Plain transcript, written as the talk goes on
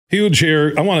Huge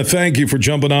here. I want to thank you for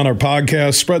jumping on our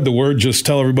podcast. Spread the word. Just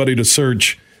tell everybody to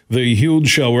search The Huge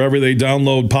Show wherever they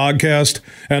download podcast.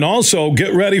 And also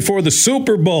get ready for the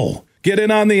Super Bowl. Get in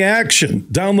on the action.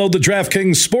 Download the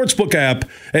DraftKings Sportsbook app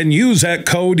and use that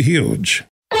code HUGE.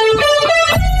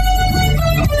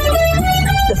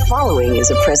 The following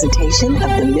is a presentation of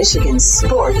the Michigan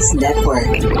Sports Network.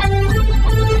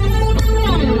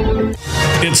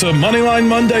 It's a Moneyline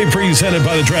Monday presented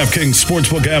by the DraftKings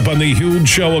Sportsbook app on the Huge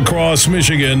Show across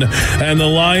Michigan. And the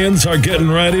Lions are getting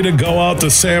ready to go out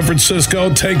to San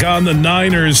Francisco, take on the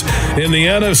Niners in the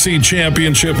NFC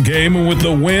Championship game. And with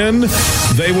the win,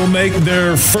 they will make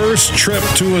their first trip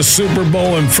to a Super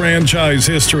Bowl in franchise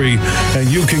history. And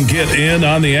you can get in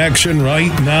on the action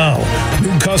right now.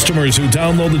 New customers who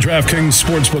download the DraftKings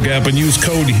Sportsbook app and use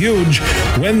code HUGE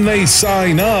when they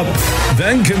sign up,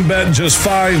 then can bet just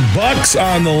 $5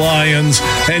 on the Lions,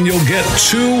 and you'll get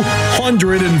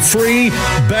 200 in free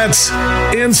bets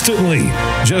instantly.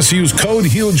 Just use code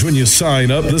HUGE when you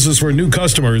sign up. This is for new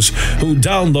customers who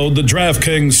download the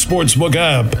DraftKings Sportsbook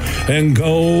app. And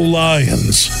go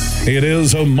Lions. It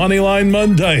is a Moneyline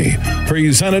Monday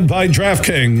presented by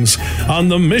DraftKings on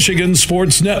the Michigan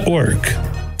Sports Network.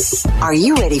 Are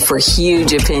you ready for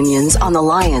huge opinions on the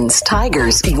Lions,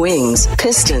 Tigers, Wings,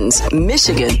 Pistons,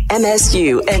 Michigan,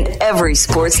 MSU, and every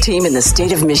sports team in the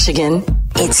state of Michigan?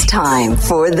 It's time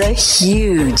for The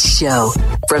Huge Show.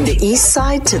 From the east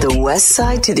side to the west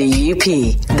side to the UP,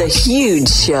 The Huge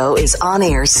Show is on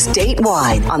air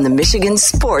statewide on the Michigan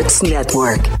Sports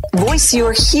Network. Voice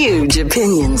your huge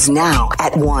opinions now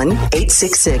at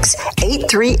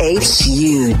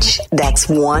 1-866-838-HUGE. That's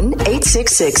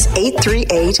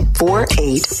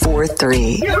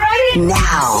 1-866-838-4843. You ready?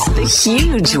 Now, the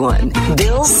huge one,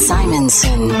 Bill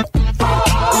Simonson.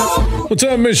 What's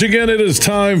up, Michigan? It is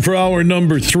time for hour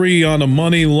number 3 on a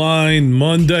Moneyline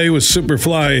Monday with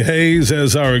Superfly Hayes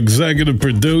as our executive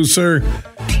producer.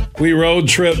 We road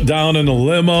trip down in a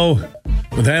limo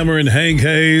with Hammer and Hank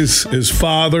Hayes, his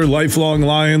father, lifelong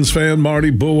Lions fan,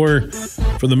 Marty Boer,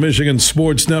 from the Michigan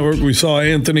Sports Network. We saw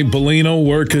Anthony Bellino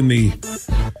working the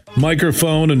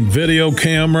microphone and video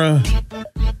camera,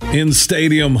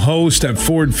 in-stadium host at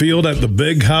Ford Field at the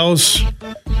Big House,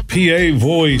 PA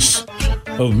voice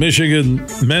of Michigan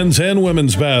men's and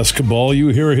women's basketball. You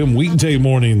hear him weekday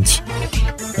mornings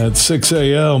at 6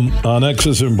 a.m. on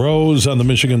X's and Bros on the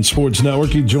Michigan Sports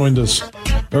Network. He joined us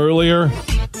earlier.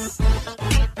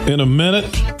 In a minute,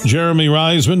 Jeremy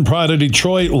Reisman, Pride of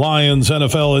Detroit Lions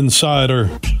NFL insider,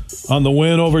 on the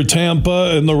win over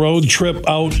Tampa and the road trip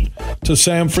out to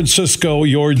San Francisco.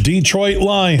 Your Detroit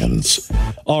Lions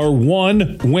are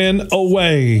 1 win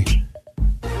away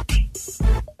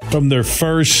from their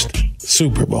first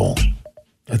Super Bowl.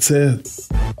 That's it.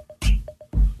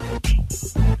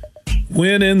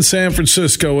 Win in San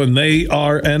Francisco, and they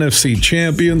are NFC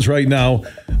champions right now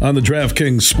on the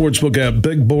DraftKings Sportsbook app.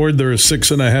 Big board, they're a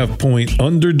 6.5-point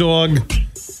underdog.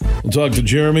 We'll talk to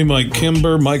Jeremy, Mike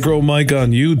Kimber, Micro Mike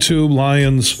on YouTube,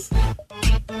 Lions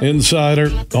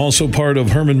Insider, also part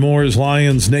of Herman Moore's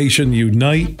Lions Nation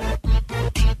Unite.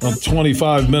 About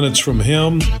 25 minutes from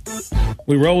him.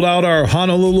 We rolled out our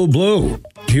Honolulu Blue.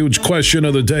 Huge question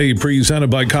of the day presented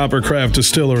by Coppercraft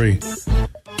Distillery.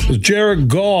 Is Jared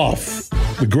Goff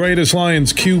the greatest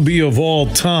Lions QB of all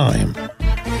time?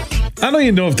 I don't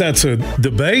even know if that's a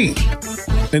debate.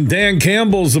 And Dan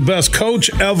Campbell's the best coach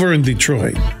ever in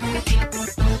Detroit.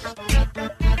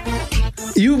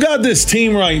 You got this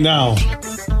team right now,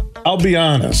 I'll be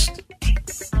honest.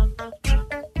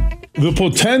 The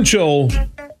potential,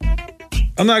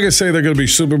 I'm not going to say they're going to be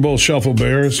Super Bowl shuffle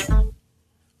bears,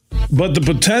 but the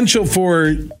potential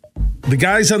for the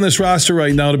guys on this roster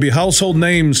right now to be household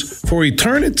names for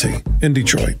eternity in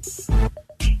Detroit.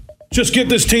 Just get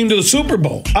this team to the Super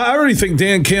Bowl. I already think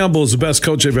Dan Campbell is the best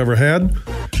coach they've ever had,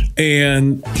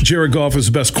 and Jared Goff is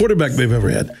the best quarterback they've ever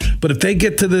had. But if they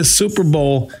get to this Super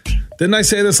Bowl, didn't I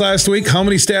say this last week? How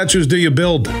many statues do you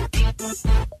build?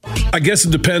 I guess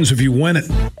it depends if you win it.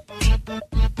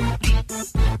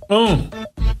 Oh.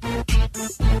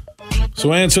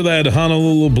 So answer that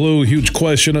Honolulu Blue huge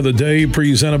question of the day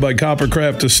presented by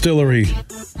Coppercraft Distillery.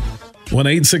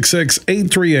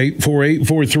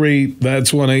 1-866-838-4843.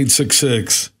 That's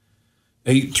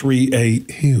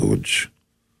 1-866-838-HUGE.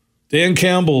 Dan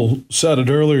Campbell said it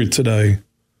earlier today.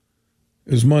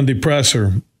 His Monday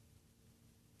presser.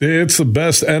 It's the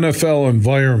best NFL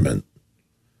environment.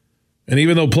 And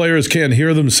even though players can't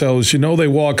hear themselves, you know they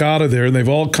walk out of there, and they've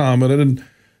all commented, and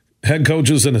head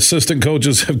coaches and assistant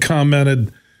coaches have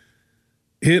commented,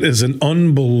 it is an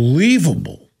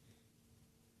unbelievable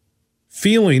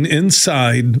feeling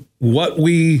inside what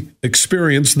we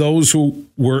experienced, those who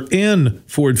were in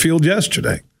Ford Field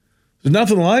yesterday. There's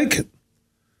nothing like it.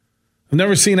 I've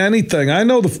never seen anything. I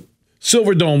know the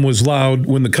Silverdome was loud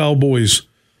when the Cowboys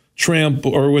when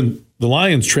the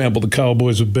Lions trampled the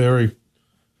Cowboys with Barry.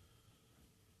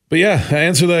 But yeah, I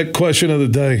answer that question of the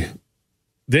day.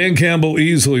 Dan Campbell,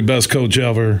 easily best coach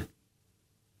ever.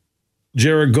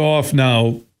 Jared Goff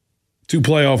now 2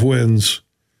 playoff wins.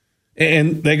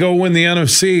 And they go win the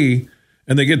NFC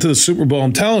and they get to the Super Bowl.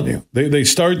 I'm telling you, they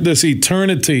start this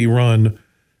eternity run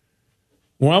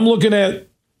where I'm looking at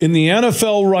in the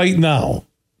NFL right now,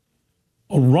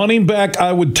 a running back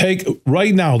I would take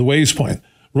right now, the way he's playing,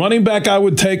 running back I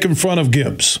would take in front of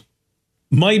Gibbs.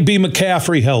 Might be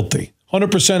McCaffrey healthy.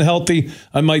 100% healthy,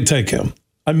 I might take him.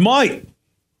 I might.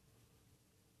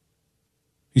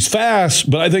 He's fast,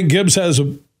 but I think Gibbs has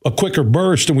a quicker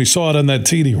burst, and we saw it on that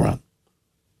TD run.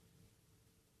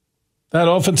 That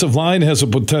offensive line has a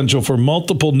potential for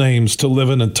multiple names to live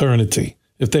in eternity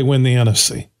if they win the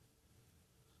NFC.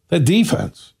 That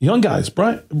defense, young guys,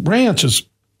 Branch is,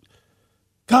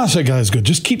 gosh, that guy's good.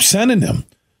 Just keep sending him.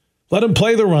 Let him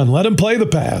play the run. Let him play the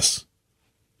pass.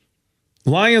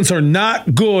 Lions are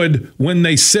not good when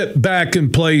they sit back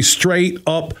and play straight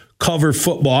up cover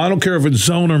football. I don't care if it's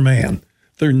zone or man.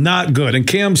 They're not good. And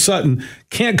Cam Sutton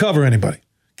can't cover anybody.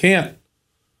 Can't.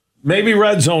 Maybe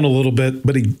red zone a little bit,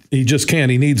 but he just can't.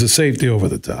 He needs a safety over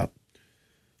the top.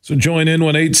 So join in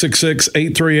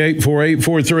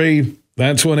 1-866-838-4843.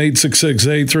 That's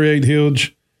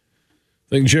 1-866-838-HUGE. I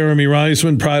think Jeremy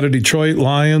Reisman, Pride of Detroit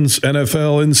Lions,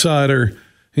 NFL insider,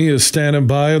 he is standing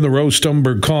by on the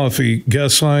Rostumberg Coffee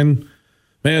guest line.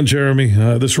 Man, Jeremy,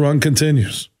 this run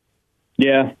continues.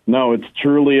 Yeah, no, it's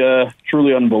truly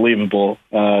unbelievable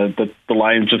that the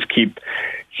Lions just keep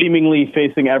seemingly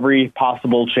facing every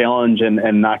possible challenge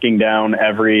and knocking down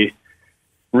every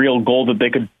real goal that they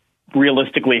could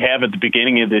realistically have at the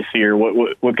beginning of this year.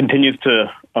 What continues to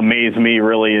amaze me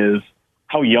really is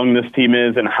how young this team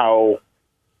is and how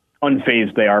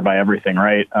unfazed they are by everything,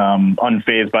 right?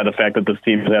 Unfazed by the fact that this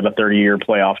team has had a 30-year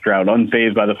playoff drought.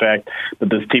 Unfazed by the fact that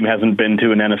this team hasn't been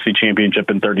to an NFC championship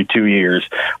in 32 years.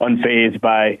 Unfazed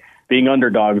by being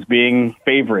underdogs, being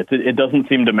favorites. It doesn't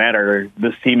seem to matter.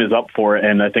 This team is up for it,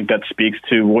 and I think that speaks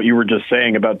to what you were just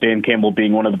saying about Dan Campbell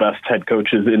being one of the best head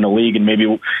coaches in the league and maybe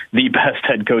the best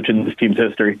head coach in this team's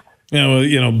history. Yeah,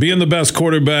 well, being the best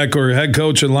quarterback or head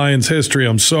coach in Lions history,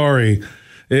 I'm sorry.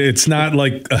 It's not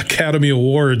like Academy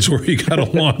Awards where you got a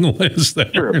long list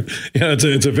there. Sure. Yeah,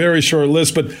 it's a very short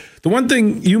list. But the one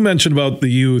thing you mentioned about the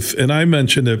youth, and I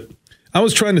mentioned it, I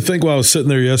was trying to think while I was sitting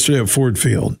there yesterday at Ford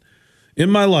Field. In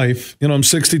my life, I'm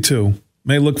 62,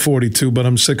 may look 42, but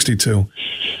I'm 62,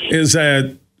 is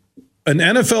that an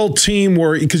NFL team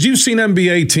where, because you've seen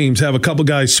NBA teams have a couple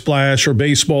guys splash or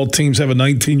baseball teams have a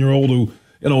 19-year-old who,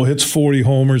 hits 40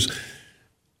 homers.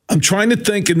 I'm trying to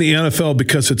think in the NFL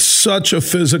because it's such a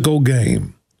physical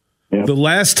game. Yep. The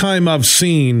last time I've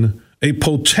seen a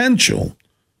potential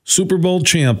Super Bowl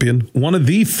champion, one of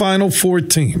the Final Four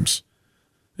teams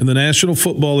in the National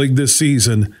Football League this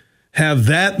season, have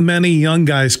that many young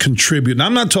guys contribute. And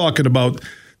I'm not talking about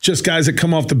just guys that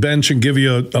come off the bench and give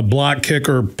you a block kick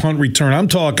or punt return. I'm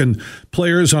talking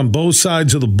players on both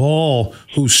sides of the ball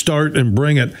who start and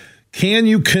bring it. Can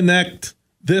you connect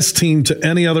this team to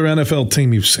any other NFL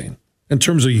team you've seen in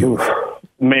terms of youth?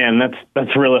 Man,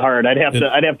 that's really hard. I'd have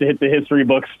to hit the history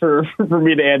books for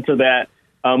me to answer that.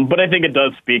 But I think it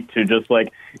does speak to just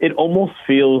like it almost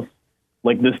feels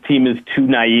like this team is too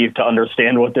naive to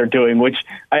understand what they're doing, which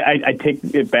I take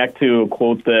it back to a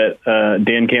quote that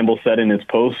Dan Campbell said in his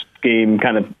post-game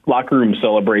kind of locker room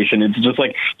celebration. It's just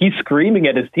like he's screaming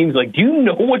at his team. He's like, do you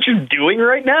know what you're doing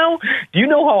right now? Do you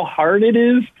know how hard it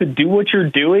is to do what you're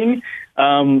doing?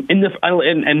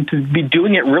 And to be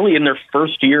doing it really in their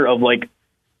first year of like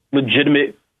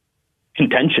legitimate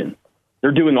contention. They're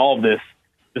doing all of this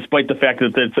despite the fact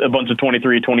that it's a bunch of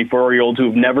 23, 24-year-olds who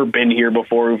have never been here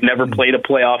before, who've never played a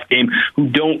playoff game, who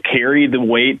don't carry the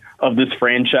weight of this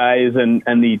franchise and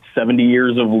the 70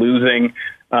 years of losing.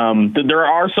 There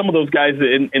are some of those guys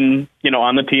in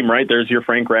on the team, right? There's your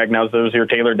Frank Ragnows, there's your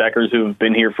Taylor Deckers who have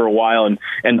been here for a while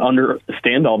and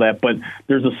understand all that. But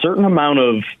there's a certain amount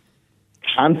of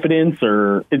confidence,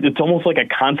 or it's almost like a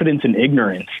confidence in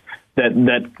ignorance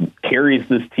that carries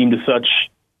this team to such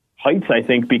heights, I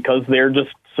think, because they're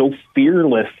just so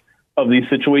fearless of these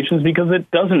situations, because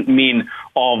it doesn't mean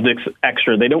all of this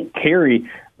extra. They don't carry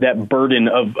that burden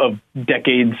of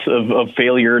decades of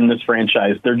failure in this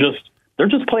franchise. They're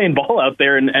just playing ball out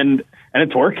there, and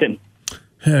it's working.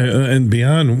 And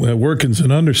beyond, working's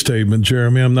an understatement,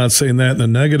 Jeremy. I'm not saying that in a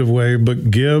negative way, but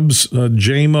Gibbs,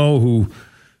 J-Mo, who,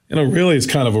 really is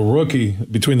kind of a rookie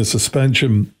between the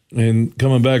suspension and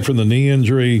coming back from the knee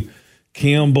injury.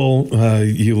 Campbell,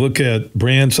 you look at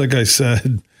Branch, like I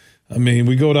said. I mean,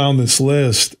 we go down this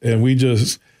list, and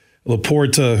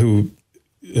Laporta, who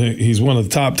he's one of the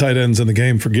top tight ends in the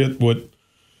game, forget what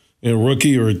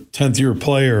rookie or 10th-year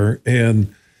player,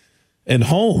 and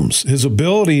Holmes, his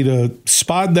ability to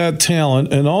spot that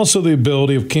talent, and also the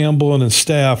ability of Campbell and his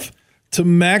staff to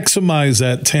maximize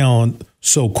that talent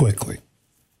so quickly.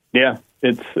 Yeah,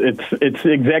 it's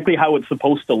exactly how it's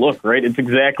supposed to look, right? It's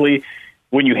exactly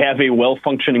when you have a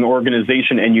well-functioning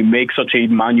organization and you make such a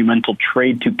monumental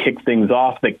trade to kick things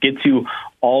off that gets you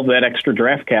all that extra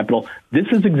draft capital. This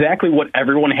is exactly what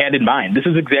everyone had in mind. This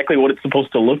is exactly what it's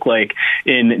supposed to look like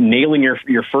in nailing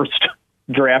your first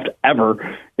draft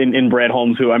ever in Brad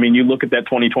Holmes, who, I mean, you look at that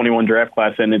 2021 draft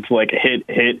class and it's like hit.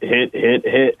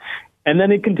 And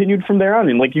then it continued from there on.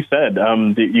 And like you said,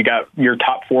 you got your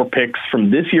top 4 picks from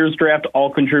this year's draft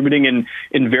all contributing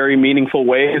in very meaningful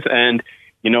ways. And,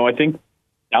 I think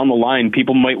down the line,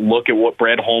 people might look at what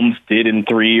Brad Holmes did in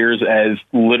 3 years as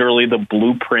literally the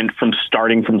blueprint from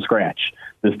starting from scratch.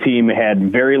 This team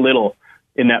had very little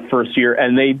in that first year,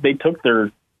 and they took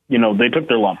their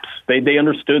lumps. They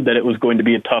understood that it was going to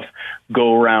be a tough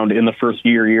go around in the first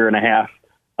year and a half.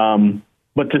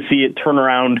 But to see it turn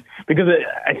around, because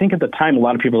I think at the time, a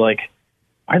lot of people were like,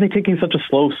 why are they taking such a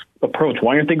slow approach?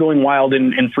 Why aren't they going wild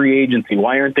in free agency?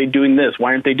 Why aren't they doing this?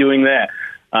 Why aren't they doing that?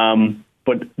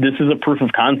 But this is a proof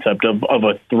of concept of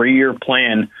a 3-year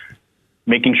plan,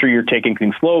 making sure you're taking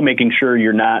things slow, making sure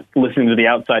you're not listening to the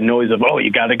outside noise of,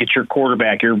 you got to get your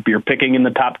quarterback. You're picking in the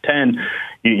top 10.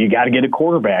 You got to get a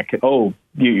quarterback. You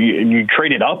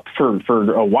traded up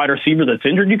for a wide receiver that's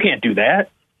injured. You can't do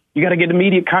that. You got to get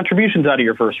immediate contributions out of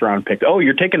your first round pick.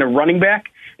 You're taking a running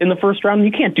back in the first round.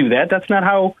 You can't do that. That's not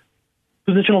how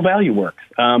positional value works.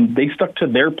 They stuck to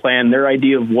their plan, their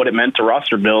idea of what it meant to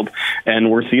roster build,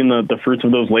 and we're seeing the fruits of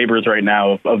those labors right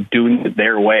now of doing it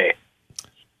their way.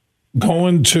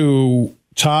 Going to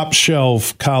top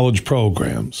shelf college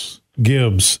programs,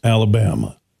 Gibbs,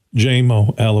 Alabama,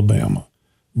 J-Mo, Alabama,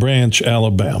 Branch,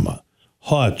 Alabama,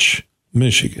 Hutch,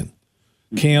 Michigan,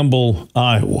 Campbell,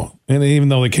 Iowa. And even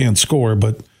though they can't score,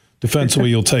 but defensively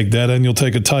you'll take that, and you'll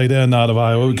take a tight end out of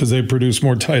Iowa because they produce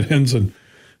more tight ends than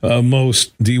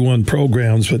most D1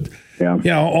 programs. But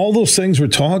yeah, all those things we're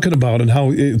talking about, and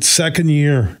how it's second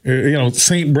year.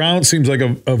 St. Brown seems like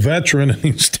a veteran, and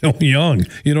he's still young.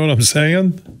 You know what I'm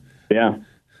saying? Yeah.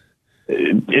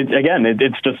 It's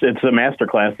a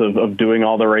masterclass of doing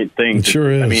all the right things. It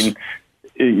sure is. I mean,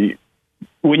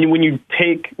 when you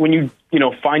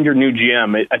find your new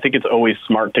GM, I think it's always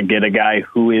smart to get a guy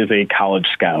who is a college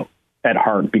scout at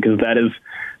heart, because that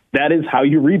is how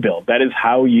you rebuild. That is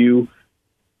how you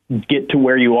get to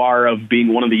where you are of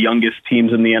being one of the youngest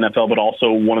teams in the NFL, but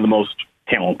also one of the most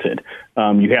talented.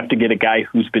 You have to get a guy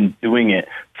who's been doing it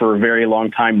for a very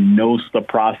long time, knows the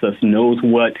process, knows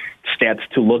what stats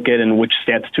to look at and which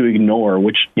stats to ignore,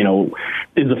 which, is the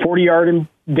 40-yard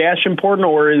dash important,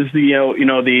 or is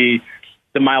the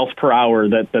miles per hour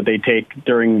that they take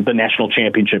during the national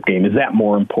championship game? Is that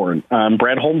more important?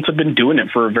 Brad Holmes had been doing it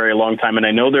for a very long time, and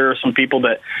I know there are some people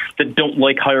that don't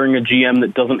like hiring a GM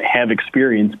that doesn't have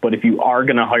experience, but if you are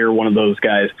going to hire one of those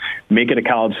guys, make it a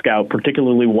college scout,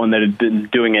 particularly one that had been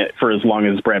doing it for as long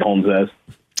as Brad Holmes has.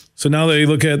 So now they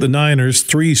look at the Niners,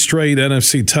 3 straight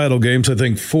NFC title games, I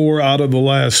think 4 out of the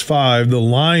last 5. The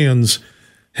Lions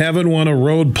haven't won a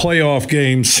road playoff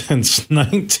game since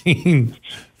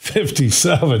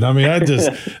 1957. I mean,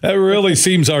 that really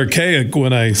seems archaic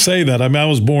when I say that. I mean, I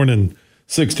was born in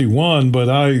 61, but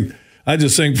I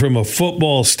just think from a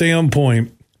football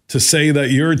standpoint, to say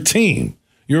that your team,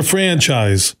 your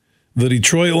franchise, the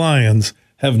Detroit Lions,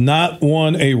 have not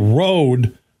won a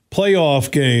road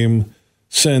playoff game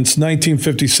since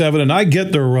 1957, and I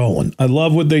get they're rolling. I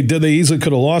love what they did. They easily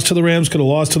could have lost to the Rams, could have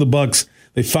lost to the Bucs.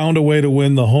 They found a way to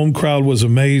win. The home crowd was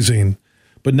amazing.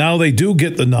 But now they do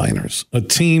get the Niners, a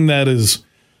team that is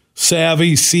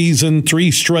savvy, seasoned,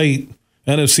 3 straight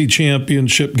NFC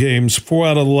championship games, 4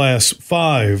 out of the last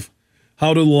 5.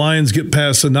 How do the Lions get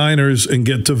past the Niners and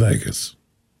get to Vegas?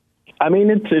 I mean,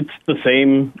 it's the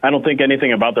same. I don't think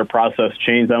anything about their process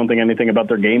changed. I don't think anything about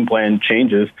their game plan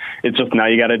changes. It's just now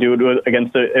you got to do it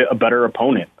against a better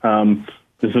opponent.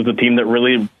 This is a team that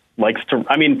really likes to.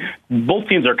 I mean, both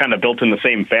teams are kind of built in the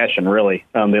same fashion, really.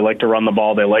 They like to run the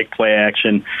ball. They like play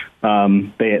action.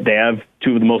 They have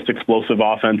 2 of the most explosive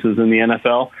offenses in the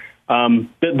NFL.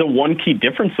 The one key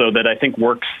difference, though, that I think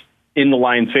works in the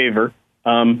Lions' favor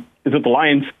is that the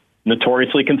Lions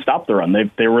notoriously can stop the run.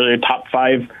 They were a top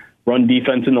 5 run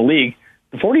defense in the league.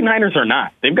 The 49ers are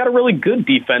not. They've got a really good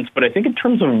defense, but I think in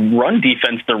terms of run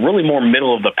defense, they're really more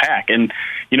middle of the pack. And,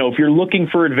 if you're looking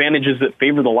for advantages that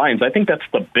favor the Lions, I think that's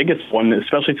the biggest one,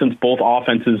 especially since both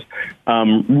offenses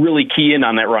really key in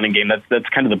on that running game. That's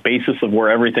kind of the basis of where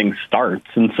everything starts.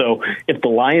 And so if the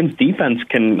Lions defense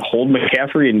can hold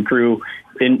McCaffrey and crew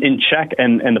in check,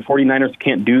 and the 49ers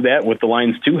can't do that with the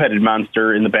Lions' two-headed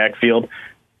monster in the backfield,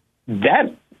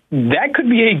 that could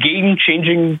be a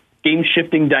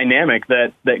game-shifting dynamic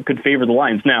that could favor the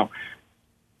Lions. Now,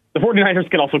 the 49ers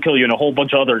can also kill you in a whole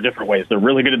bunch of other different ways. They're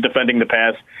really good at defending the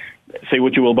pass. Say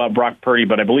what you will about Brock Purdy,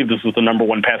 but I believe this was the number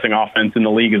 1 passing offense in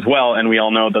the league as well, and we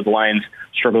all know that the Lions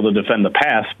struggle to defend the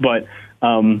pass. But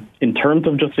in terms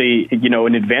of just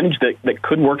an advantage that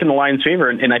could work in the Lions' favor,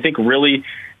 and I think really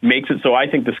makes it so I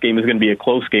think this game is going to be a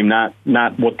close game, not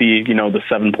what the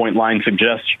 7-point line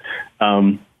suggests.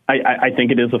 I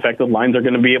think it is the fact that Lions are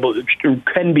going to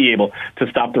can be able to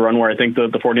stop the run, where I think the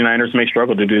 49ers may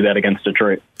struggle to do that against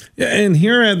Detroit. Yeah, and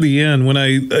here at the end, when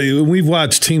we've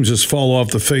watched teams just fall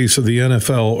off the face of the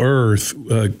NFL earth,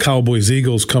 Cowboys,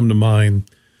 Eagles come to mind.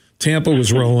 Tampa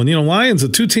was rolling. Lions, the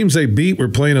 2 teams they beat were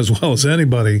playing as well as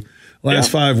anybody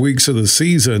last 5 weeks of the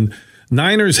season.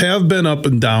 Niners have been up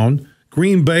and down.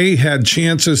 Green Bay had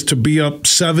chances to be up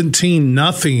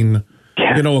 17-0.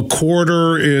 A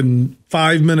quarter in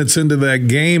 5 minutes into that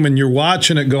game, and you're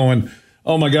watching it going,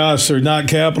 oh my gosh, they're not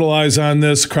capitalized on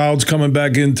this. Crowd's coming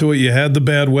back into it. You had the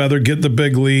bad weather, get the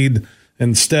big lead.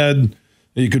 Instead,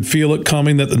 you could feel it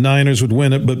coming that the Niners would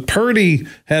win it. But Purdy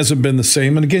hasn't been the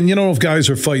same. And again, if guys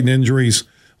are fighting injuries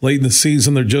late in the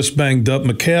season, they're just banged up.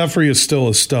 McCaffrey is still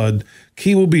a stud.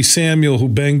 Key will be Samuel, who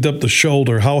banged up the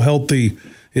shoulder. How healthy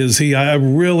is he? I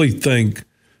really think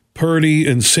Purdy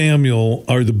and Samuel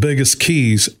are the biggest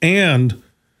keys, and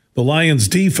the Lions'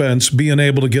 defense being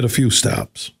able to get a few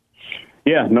stops.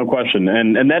 Yeah, no question.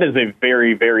 And that is a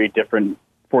very, very different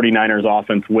 49ers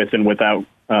offense with and without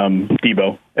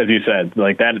Debo, as you said.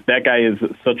 Like that guy is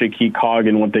such a key cog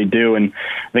in what they do, and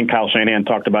I think Kyle Shanahan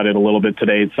talked about it a little bit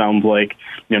today. It sounds like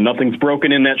nothing's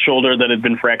broken in that shoulder that had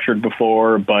been fractured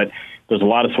before, but there's a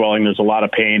lot of swelling, there's a lot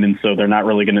of pain, and so they're not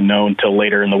really going to know until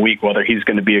later in the week whether he's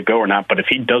going to be a go or not. But if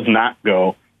he does not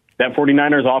go, that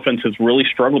 49ers offense has really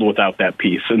struggled without that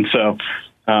piece. And so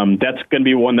that's going to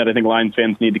be one that I think Lions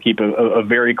fans need to keep a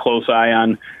very close eye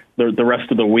on the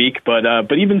rest of the week. But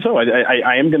even so,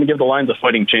 I am going to give the Lions a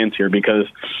fighting chance here because,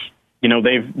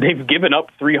 they've given up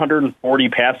 340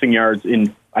 passing yards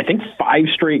in, I think, 5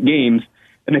 straight games.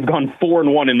 And they've gone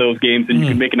 4-1 in those games, and you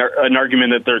can make an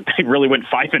argument that they really went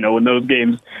 5-0 in those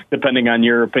games, depending on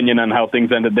your opinion on how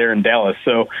things ended there in Dallas.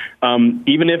 So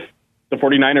even if the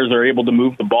 49ers are able to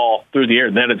move the ball through the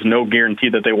air, that is no guarantee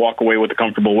that they walk away with a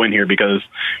comfortable win here, because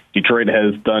Detroit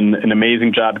has done an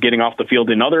amazing job getting off the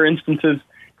field in other instances,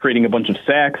 creating a bunch of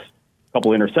sacks, a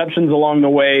couple interceptions along the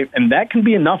way, and that can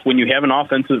be enough when you have an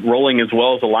offense that's rolling as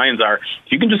well as the Lions are.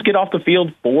 If you can just get off the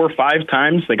field 4 or 5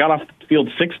 times, they got off the field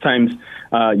 6 times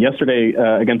yesterday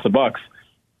against the Bucs.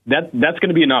 That's going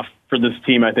to be enough for this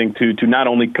team, I think, to not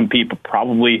only compete, but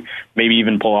probably maybe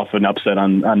even pull off an upset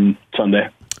on Sunday.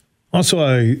 Also,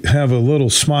 I have a little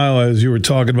smile as you were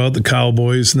talking about the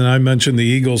Cowboys, and then I mentioned the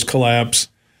Eagles collapse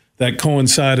that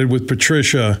coincided with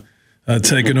Patricia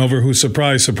taking over, who,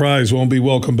 surprise, surprise, won't be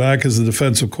welcome back as the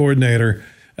defensive coordinator.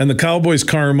 And the Cowboys'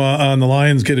 karma on the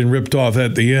Lions getting ripped off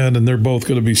at the end, and they're both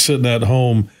going to be sitting at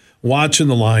home watching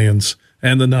the Lions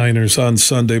and the Niners on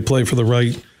Sunday play for the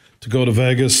right to go to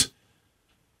Vegas.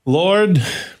 Lord,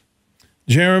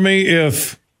 Jeremy,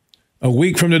 if a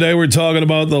week from today we're talking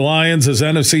about the Lions as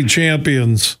NFC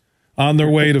champions on their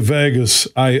way to Vegas,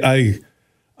 I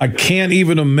can't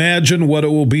even imagine what it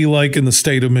will be like in the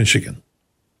state of Michigan.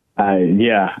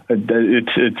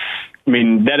 It's. I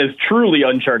mean, that is truly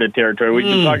uncharted territory. We've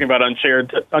been talking about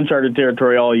uncharted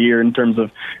territory all year in terms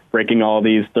of breaking all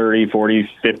these 30, 40,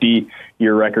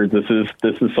 50-year records. This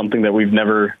is something that we've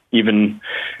never even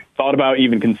thought about,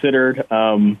 even considered.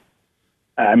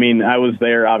 I mean, I was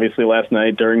there obviously last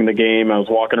night during the game. I was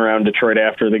walking around Detroit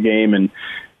after the game, and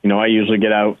I usually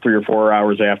get out 3 or 4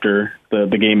 hours after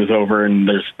the game is over, and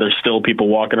there's still people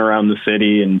walking around the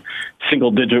city and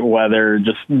single-digit weather.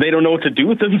 Just they don't know what to do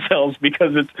with themselves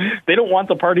because they don't want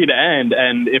the party to end.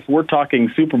 And if we're talking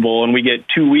Super Bowl and we get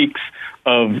 2 weeks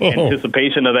of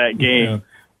anticipation of that game,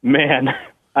 man,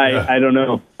 I don't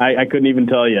know. I couldn't even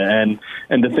tell you. And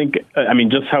to think, I mean,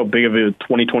 just how big of a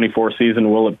 2024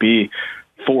 season will it be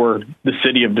for the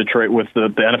city of Detroit with the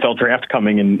NFL draft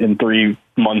coming in 3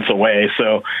 months away.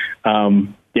 So,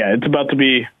 it's about to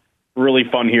be really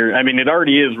fun here. I mean, it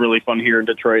already is really fun here in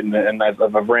Detroit, and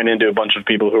I've ran into a bunch of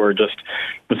people who are just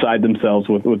beside themselves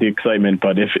with the excitement.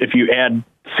 But if you add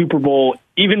Super Bowl,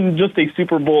 even just a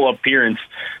Super Bowl appearance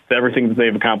to everything that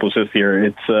they've accomplished this year,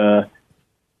 it's going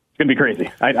to be crazy.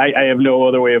 I have no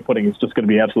other way of putting it. It's just going to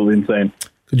be absolutely insane.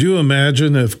 Could you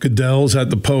imagine if Goodell's at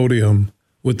the podium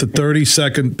with the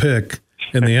 32nd pick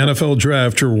in the NFL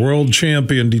draft, your world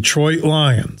champion Detroit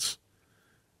Lions?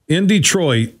 In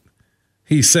Detroit,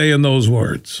 he's saying those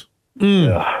words.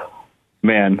 Yeah.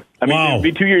 Man. I mean, wow. It'd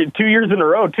be 2 years in a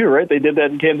row, too, right? They did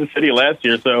that in Kansas City last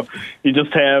year. So you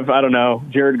just have, I don't know,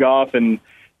 Jared Goff and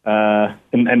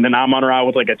then Amon-Ra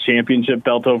with like a championship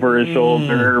belt over his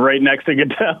shoulder right next to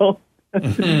Goodell.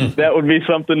 That would be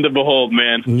something to behold,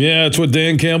 man. Yeah, it's what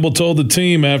Dan Campbell told the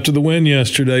team after the win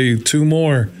yesterday. 2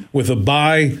 more with a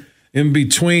bye in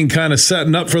between, kind of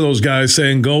setting up for those guys,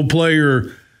 saying, go play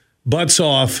your butts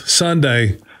off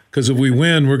Sunday, because if we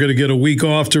win, we're going to get a week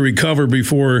off to recover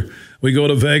before we go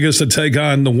to Vegas to take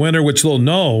on the winner, which they'll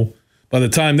know by the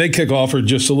time they kick off or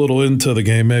just a little into the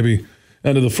game, maybe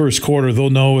end of the first quarter. They'll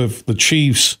know if the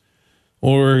Chiefs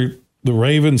or the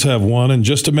Ravens have won. And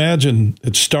just imagine,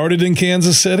 it started in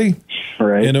Kansas City,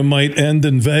 right, and it might end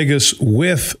in Vegas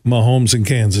with Mahomes in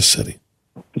Kansas City.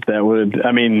 That would,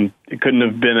 I mean, it couldn't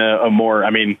have been a more, I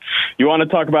mean, you want to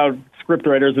talk about script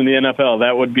writers in the NFL,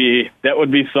 that would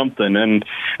be something. And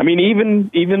I mean,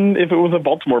 even if it was a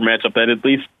Baltimore matchup, that at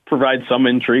least provides some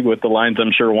intrigue with the Lions,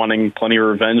 I'm sure, wanting plenty of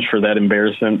revenge for that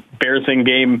embarrassing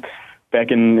game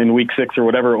back in week 6 or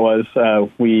whatever it was,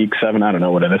 week 7, I don't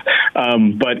know what it is.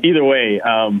 But either way,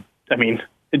 I mean,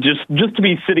 just to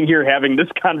be sitting here having this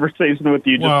conversation with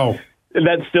you, wow.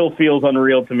 That still feels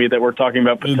unreal to me that we're talking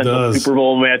about potential Super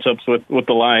Bowl matchups with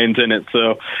the Lions in it.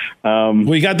 So,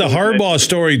 we got the Harbaugh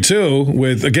story too.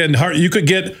 With again, you could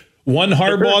get one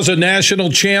Harbaugh's a national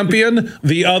champion,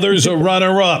 the other's a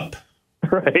runner-up.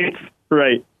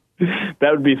 Right.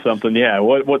 That would be something. Yeah.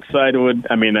 What side would?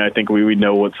 I mean, I think we would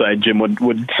know what side Jim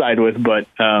would side with, but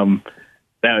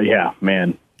yeah,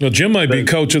 man. Well, Jim might be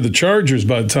coach of the Chargers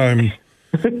by the time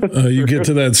you get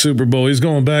to that Super Bowl. He's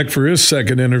going back for his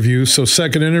second interview. So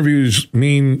second interviews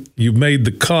mean you've made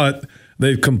the cut.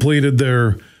 They've completed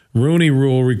their Rooney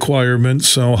Rule requirements.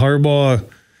 So Harbaugh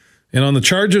and on the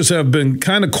Chargers have been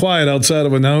kind of quiet outside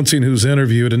of announcing who's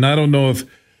interviewed. And I don't know if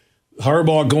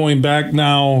Harbaugh going back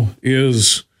now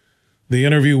is the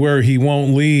interview where he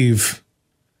won't leave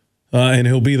and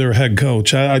he'll be their head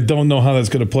coach. I don't know how that's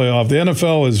going to play off. The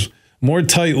NFL is more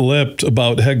tight-lipped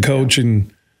about head coach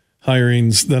and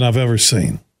hirings than I've ever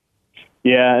seen.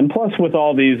 Yeah, and plus with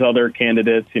all these other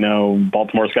candidates, you know,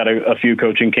 Baltimore's got a few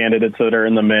coaching candidates that are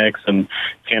in the mix, and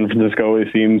San Francisco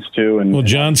always seems to. And well,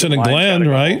 Johnson and Glenn,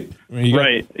 right?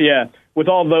 Right, yeah. With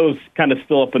all those kind of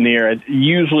still up in the air,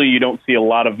 usually you don't see a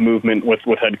lot of movement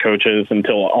with head coaches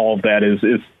until all of that is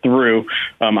through.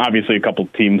 Obviously, a couple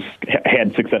teams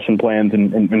had succession plans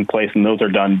in place, and those are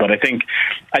done. But I think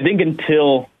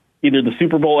until either the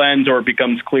Super Bowl ends or it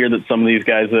becomes clear that some of these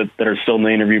guys that are still in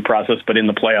the interview process but in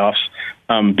the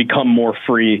playoffs become more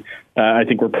free, I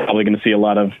think we're probably going to see a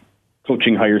lot of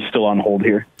coaching hires still on hold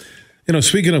here. You know,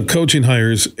 speaking of coaching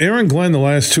hires, Aaron Glenn the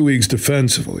last 2 weeks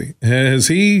defensively, has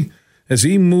he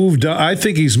moved up? I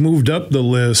think he's moved up the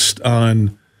list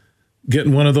on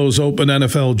getting one of those open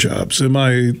NFL jobs. Am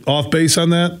I off base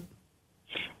on that?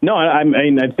 No, I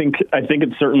mean, I think it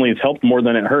certainly has helped more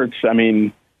than it hurts. I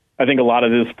mean, I think a lot of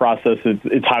this process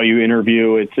it's how you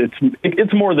interview.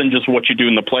 It's more than just what you do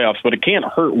in the playoffs, but it can't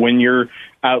hurt when you're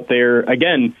out there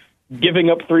again, giving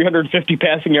up 350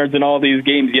 passing yards in all these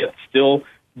games, yet still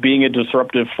being a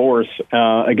disruptive force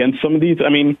against some of these. I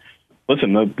mean,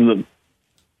 listen,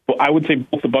 I would say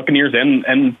both the Buccaneers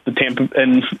and the Tampa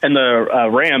and the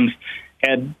Rams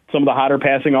had some of the hotter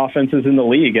passing offenses in the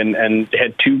league, and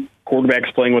had two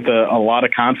quarterbacks playing with a lot of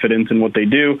confidence in what they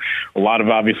do. A lot of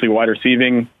obviously wide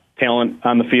receiving talent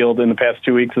on the field in the past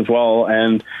 2 weeks as well.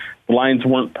 And the Lions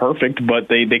weren't perfect, but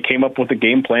they came up with a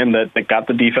game plan that got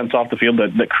the defense off the field,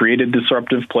 that created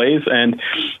disruptive plays. And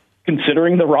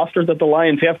considering the roster that the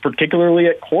Lions have, particularly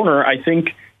at corner, I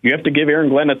think you have to give Aaron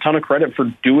Glenn a ton of credit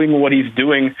for doing what he's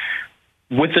doing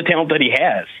with the talent that he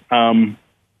has.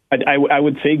 I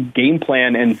would say game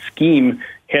plan and scheme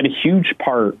had a huge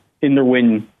part in their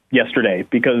win yesterday,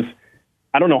 because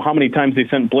I don't know how many times they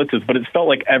sent blitzes, but it felt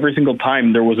like every single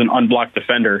time there was an unblocked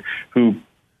defender who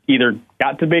either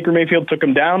got to Baker Mayfield, took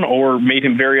him down, or made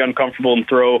him very uncomfortable and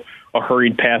throw a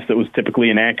hurried pass that was typically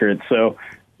inaccurate. So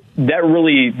that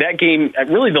game,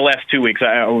 really the last 2 weeks,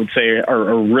 I would say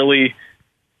are really,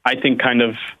 I think, kind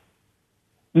of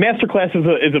masterclass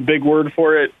is a big word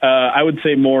for it. I would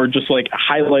say more just like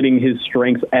highlighting his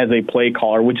strengths as a play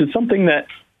caller, which is something that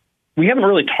we haven't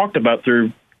really talked about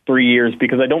through 3 years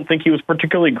because I don't think he was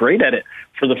particularly great at it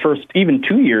for the first even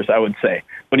 2 years, I would say.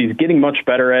 But he's getting much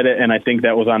better at it, and I think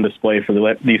that was on display for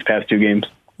these past 2 games.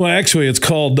 Well, actually, it's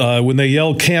called when they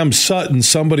yell Cam Sutton,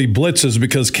 somebody blitzes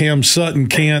because Cam Sutton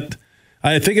can't.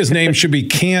 I think his name should be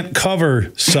Can't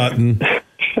Cover Sutton.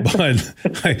 But,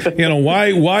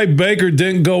 why Baker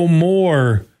didn't go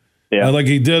more like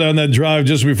he did on that drive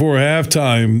just before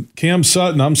halftime. Cam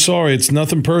Sutton, I'm sorry, it's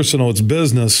nothing personal. It's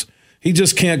business. He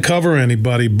just can't cover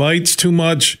anybody. Bites too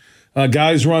much.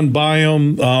 Guys run by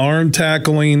him, arm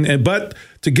tackling. But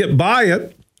to get by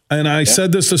it, and I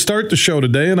said this to start the show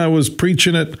today, and I was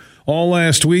preaching it all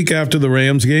last week after the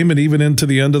Rams game and even into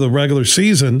the end of the regular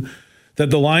season, that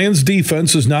the Lions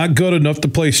defense is not good enough to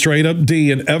play straight up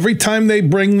D. And every time they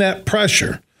bring that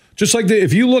pressure, just like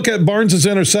if you look at Barnes'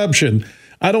 interception,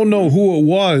 I don't know who it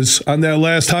was on that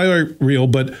last highlight reel,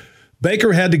 but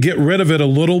Baker had to get rid of it a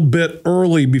little bit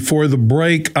early before the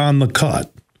break on the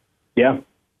cut. Yeah.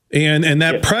 And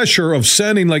that pressure of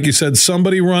sending, like you said,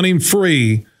 somebody running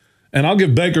free, and I'll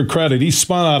give Baker credit. He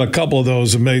spun out a couple of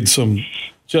those and made some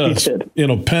just,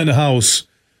 penthouse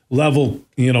level,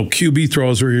 QB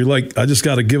throws where you're like, I just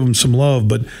got to give him some love.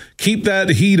 But keep that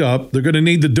heat up. They're going to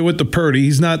need to do it to Purdy.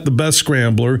 He's not the best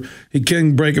scrambler. He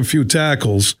can break a few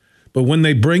tackles. But when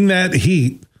they bring that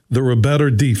heat, they're a better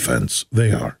defense.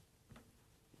 They are.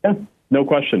 Yeah, no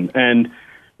question. And,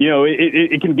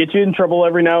 it can get you in trouble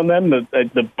every now and then.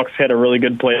 The Bucs had a really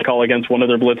good play call against one of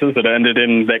their blitzes that ended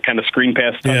in that kind of screen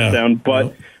pass touchdown.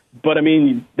 But I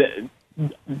mean,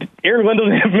 Aaron Glenn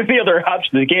doesn't have many other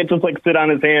options. He can't just sit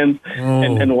on his hands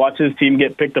and watch his team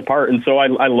get picked apart. And so I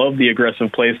love the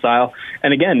aggressive play style.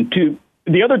 And again,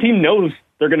 the other team knows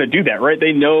they're going to do that, right?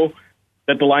 They know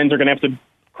that the Lions are going to have to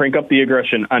crank up the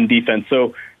aggression on defense.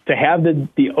 So to have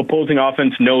the opposing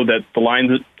offense know that the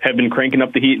Lions have been cranking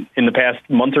up the heat in the past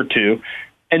month or two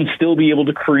and still be able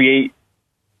to create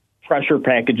pressure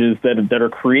packages that are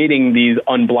creating these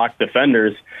unblocked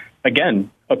defenders,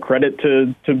 again, a credit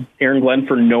to Aaron Glenn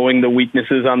for knowing the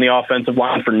weaknesses on the offensive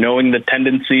line, for knowing the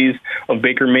tendencies of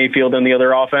Baker Mayfield and the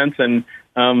other offense, and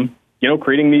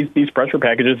creating these pressure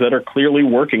packages that are clearly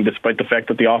working despite the fact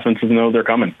that the offenses know they're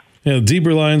coming. Yeah, the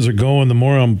deeper lines are going, the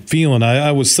more I'm feeling.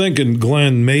 I was thinking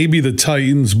Glenn, maybe the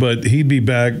Titans, but he'd be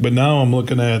back. But now I'm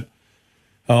looking at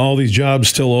all these jobs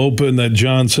still open, that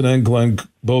Johnson and Glenn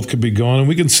both could be gone. And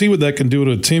we can see what that can do to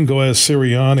a team. Go ask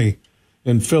Sirianni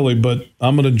in Philly. But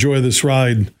I'm going to enjoy this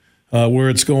ride where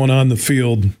it's going on the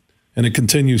field. And it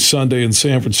continues Sunday in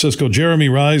San Francisco. Jeremy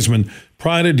Reisman,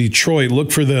 Pride of Detroit.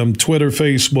 Look for them. Twitter,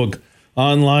 Facebook,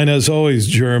 online as always,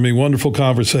 Jeremy. Wonderful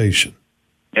conversation.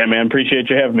 Yeah, man, appreciate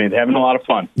you having me. Having a lot of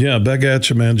fun. Yeah, back at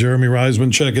you, man. Jeremy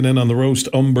Reisman checking in on the Roast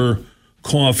Umber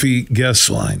Coffee guest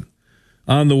line.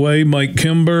 On the way, Mike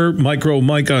Kimber, Micro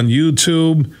Mike on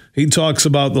YouTube. He talks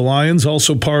about the Lions,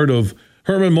 also part of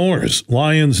Herman Moore's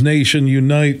Lions Nation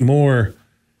Unite. More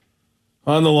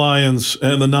on the Lions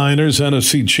and the Niners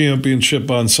NFC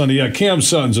Championship on Sunday. Yeah, Cam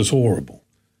Sutton's is horrible.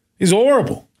 He's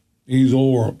horrible.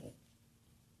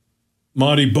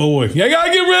 Monty Boy. You got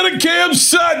to get rid of Cam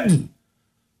Sutton.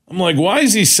 I'm like, why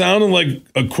is he sounding like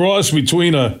a cross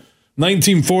between a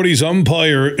 1940s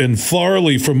umpire and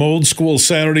Farley from old school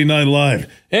Saturday Night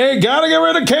Live? Hey, gotta get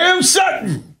rid of Cam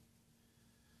Sutton.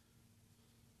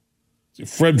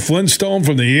 Fred Flintstone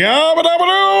from the Yabba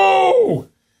Dabba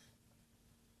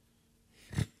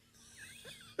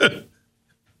Doo.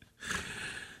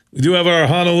 We do have our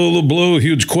Honolulu Blue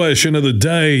huge question of the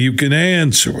day. You can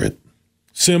answer it.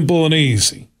 Simple and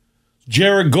easy.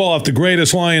 Jared Goff, the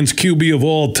greatest Lions QB of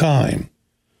all time.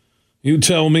 You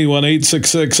tell me,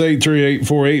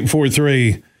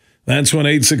 1-866-838-4843. That's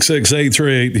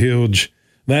 1-866-838-HUGE.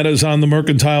 That is on the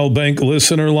Mercantile Bank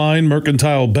listener line.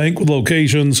 Mercantile Bank with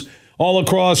locations all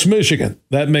across Michigan.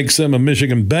 That makes them a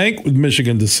Michigan bank with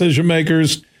Michigan decision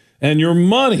makers, and your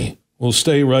money will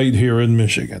stay right here in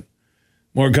Michigan.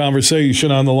 More conversation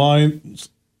on the Lions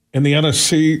in the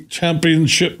NFC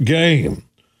Championship game.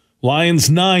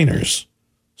 Lions-Niners,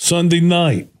 Sunday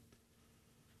night,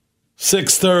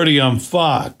 6:30 on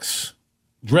Fox.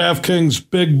 DraftKings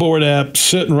Big Board app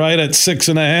sitting right at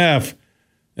 6.5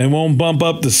 and won't bump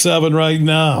up to 7 right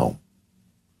now.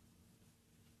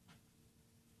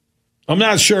 I'm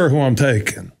not sure who I'm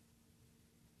taking.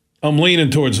 I'm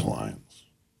leaning towards the Lions.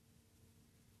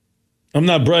 I'm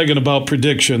not bragging about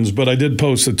predictions, but I did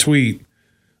post a tweet.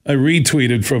 I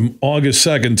retweeted from August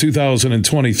 2nd,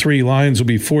 2023. Lions will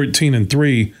be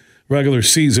 14-3 regular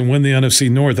season, win the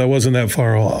NFC North. I wasn't that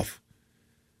far off.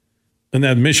 and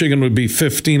that Michigan would be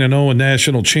 15-0 and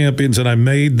national champions, and I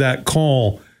made that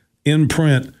call in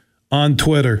print on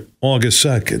Twitter August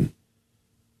 2nd.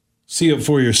 See it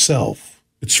for yourself.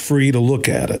 It's free to look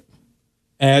at it.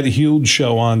 @Huge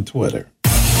Show on Twitter.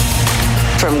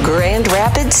 From Grand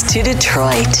Rapids to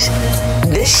Detroit,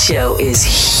 this show is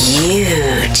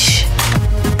huge.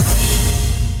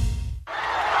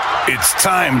 It's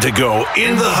time to go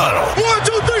in the huddle. 1,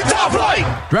 2, 3, top flight!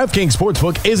 DraftKings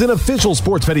Sportsbook is an official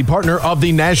sports betting partner of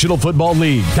the National Football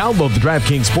League. Download the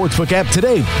DraftKings Sportsbook app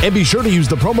today and be sure to use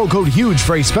the promo code HUGE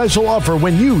for a special offer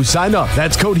when you sign up.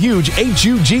 That's code HUGE,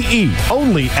 H-U-G-E,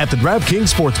 only at the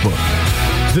DraftKings Sportsbook.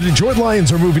 The Detroit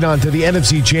Lions are moving on to the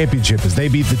NFC Championship as they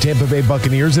beat the Tampa Bay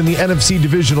Buccaneers in the NFC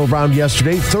Divisional round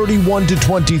yesterday,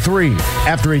 31-23.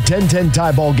 After a 10-10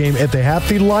 tie ball game at the half,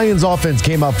 the Lions offense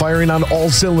came out firing on all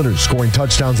cylinders, scoring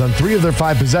touchdowns on 3 of their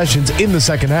 5 possessions in the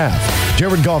second half.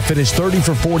 Jared Goff finished 30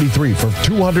 for 43 for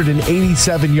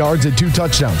 287 yards and 2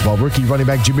 touchdowns, while rookie running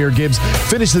back Jahmyr Gibbs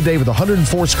finished the day with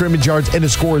 104 scrimmage yards and a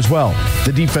score as well.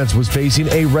 The defense was facing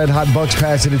a red-hot Bucs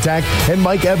passing attack, and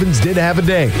Mike Evans did have a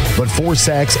day, but 4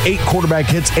 sacks, 8 quarterback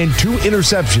hits, and 2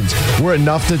 interceptions were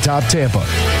enough to top Tampa.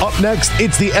 Up next,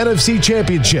 it's the NFC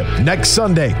Championship next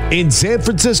Sunday in San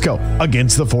Francisco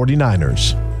against the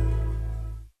 49ers.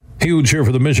 Huge here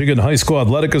for the Michigan High School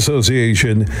Athletic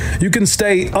Association. You can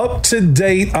stay up to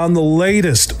date on the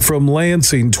latest from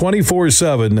Lansing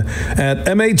 24/7 at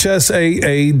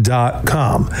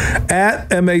MHSAA.com, at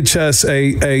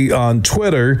MHSAA on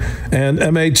Twitter, and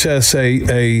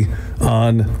MHSAA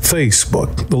on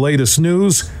Facebook. The latest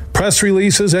news, press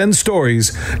releases, and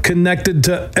stories connected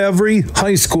to every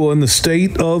high school in the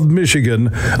state of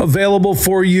Michigan, available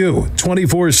for you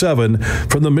 24/7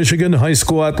 from the Michigan High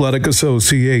School Athletic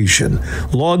Association.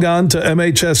 Log on to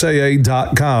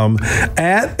MHSAA.com,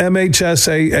 at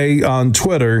MHSAA on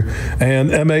Twitter,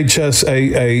 and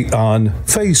MHSAA on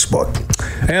Facebook.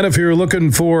 And if you're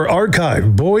looking for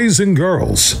archive boys and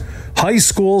girls high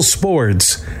school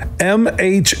sports,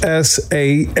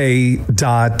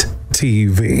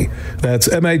 MHSAA.TV. That's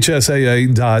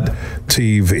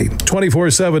MHSAA.TV.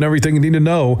 24/7, everything you need to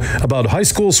know about high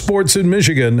school sports in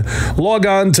Michigan. Log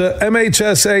on to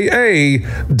MHSAA.com.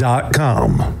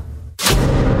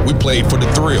 We played for the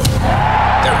thrill,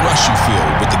 that rush you feel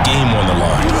with the game on the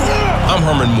line. I'm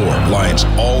Herman Moore, Lions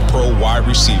All-Pro wide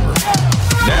receiver.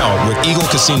 Now, with Eagle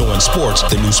Casino and Sports,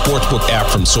 the new sportsbook app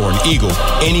from Soaring Eagle,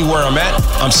 anywhere I'm at,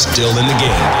 I'm still in the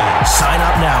game. Sign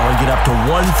up now and get up to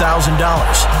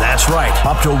 $1,000. That's right,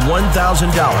 up to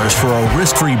 $1,000 for a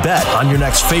risk-free bet on your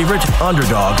next favorite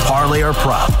underdog, parlay, or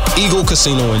prop. Eagle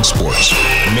Casino and Sports.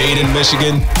 Made in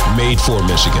Michigan, made for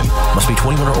Michigan. Must be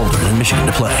 21 or older in Michigan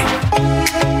to play.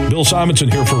 Bill Simonson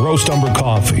here for Roast Umber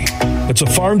Coffee. It's a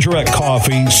farm direct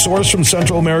coffee sourced from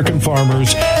Central American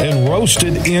farmers and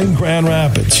roasted in Grand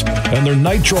Rapids. And their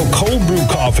Nitro Cold Brew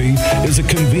Coffee is a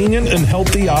convenient and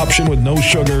healthy option with no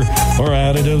sugar or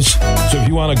additives. So if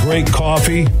you want a great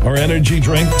coffee or energy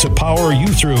drink to power you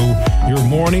through your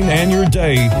morning and your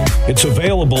day, it's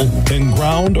available in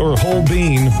ground or whole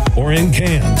bean or in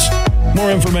cans.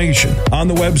 More information on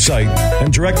the website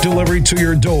and direct delivery to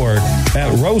your door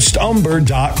at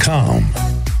roastumber.com.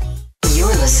 You're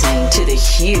listening to The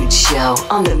Huge Show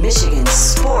on the Michigan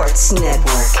Sports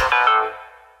Network.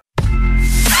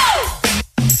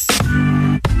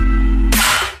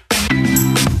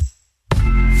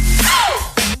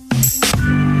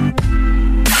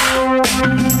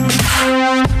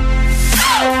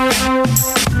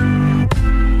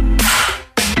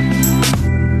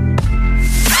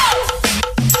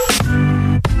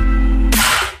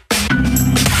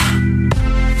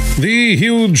 The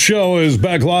Huge Show is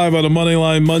back live on a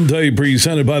Moneyline Monday,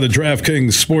 presented by the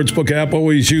DraftKings Sportsbook app.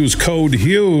 Always use code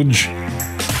HUGE.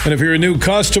 And if you're a new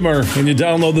customer and you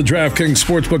download the DraftKings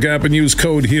Sportsbook app and use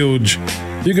code HUGE,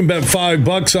 you can bet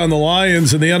 $5 on the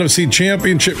Lions in the NFC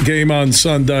Championship game on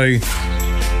Sunday,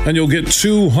 and you'll get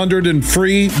 200 in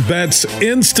free bets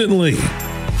instantly.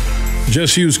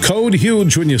 Just use code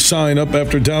HUGE when you sign up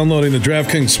after downloading the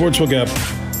DraftKings Sportsbook app.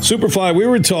 Superfly, we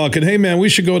were talking, hey man, we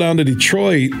should go down to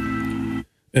Detroit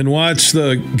and watch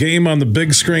the game on the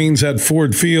big screens at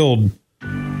Ford Field.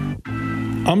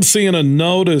 I'm seeing a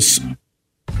notice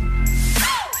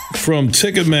from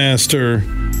Ticketmaster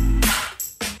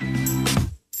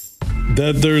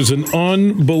that there's an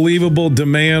unbelievable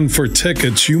demand for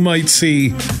tickets. You might see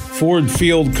Ford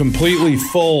Field completely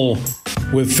full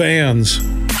with fans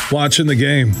watching the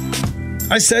game.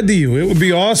 I said to you, it would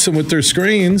be awesome with their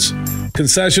screens.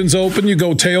 Concessions open, you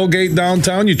go tailgate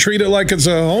downtown, you treat it like it's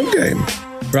a home game,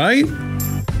 right?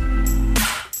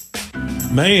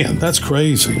 Man, that's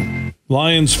crazy.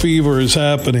 Lions fever is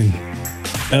happening.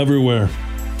 everywhere.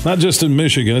 Not just in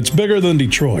Michigan. It's bigger than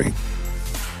Detroit.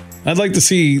 I'd like to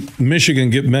see Michigan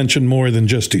get mentioned more than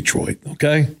just Detroit,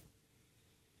 okay?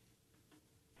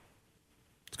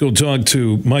 Let's go talk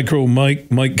to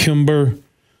Mike Kimber,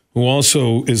 who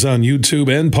also is on YouTube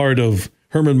and part of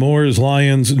Herman Moore's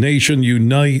Lions Nation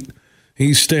Unite.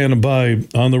 He's standing by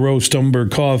on the Roast Umber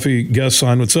Coffee guest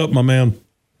line. What's up, my man?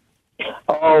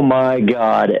 Oh, my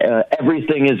God.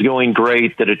 Everything is going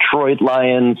great. The Detroit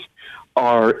Lions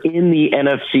are in the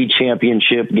NFC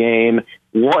Championship game,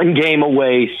 one game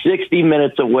away, 60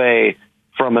 minutes away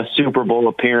from a Super Bowl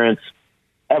appearance.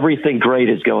 Everything great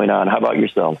is going on. How about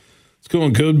yourself? It's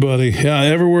going good, buddy. Yeah,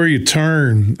 everywhere you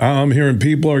turn, I'm hearing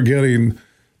people are getting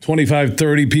 25,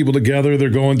 30 people together. They're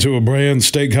going to a brand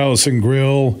steakhouse and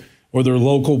grill or their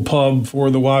local pub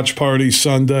for the watch party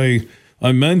Sunday.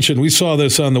 I mentioned, we saw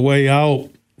this on the way out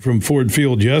from Ford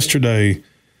Field yesterday,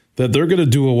 that they're going to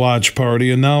do a watch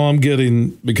party. And now I'm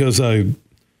getting, because I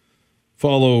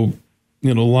follow,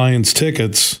 Lions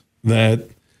tickets, that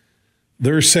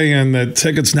they're saying that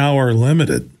tickets now are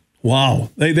limited. Wow.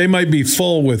 They might be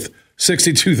full with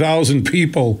 62,000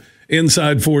 people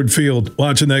inside Ford Field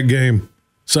watching that game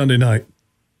Sunday night.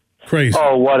 Crazy.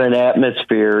 Oh, what an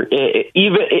atmosphere.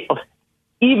 Even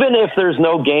if there's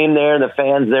no game there, the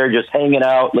fans there just hanging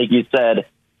out, like you said,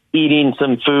 eating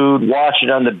some food, watching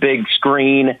on the big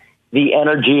screen, the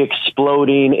energy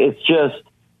exploding.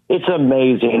 It's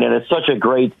amazing, and it's such a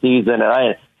great season.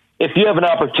 And if you have an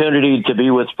opportunity to be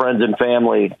with friends and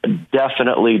family,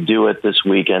 definitely do it this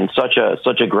weekend. Such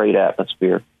a great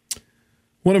atmosphere.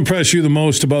 What impressed you the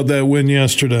most about that win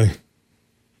yesterday?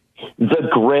 The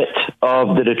grit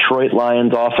of the Detroit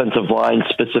Lions offensive line,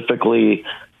 specifically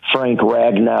Frank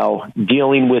Ragnow,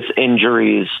 dealing with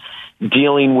injuries,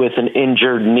 dealing with an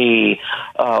injured knee.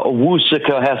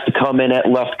 Owusuka has to come in at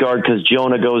left guard because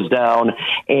Jonah goes down.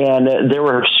 And they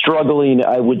were struggling,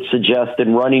 I would suggest,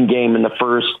 in running game in the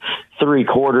first 3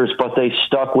 quarters, but they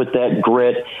stuck with that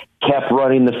grit, kept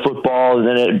running the football, and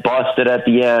then it busted at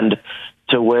the end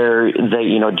to where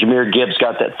Jahmyr Gibbs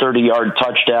got that 30-yard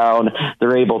touchdown.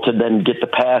 They're able to then get the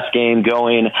pass game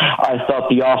going. I thought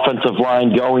the offensive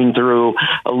line going through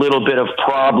a little bit of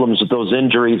problems with those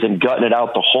injuries and gutting it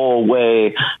out the whole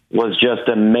way was just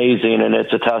amazing, and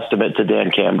it's a testament to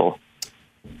Dan Campbell.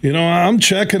 I'm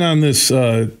checking on this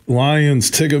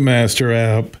Lions Ticketmaster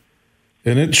app,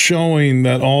 and it's showing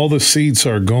that all the seats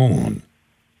are gone.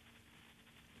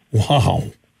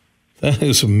 Wow. That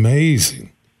is amazing.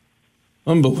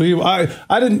 Unbelievable.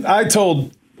 I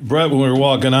told Brett when we were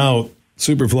walking out,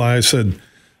 Superfly, I said,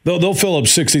 they'll fill up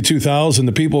 62,000.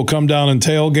 The people will come down and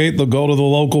tailgate. They'll go to the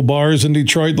local bars in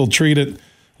Detroit. They'll treat it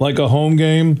like a home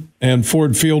game, and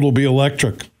Ford Field will be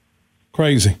electric.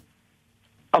 Crazy.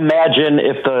 Imagine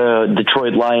if the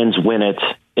Detroit Lions win it,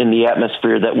 in the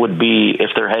atmosphere that would be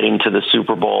if they're heading to the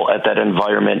Super Bowl at that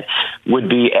environment would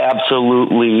be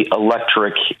absolutely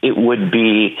electric. It would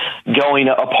be going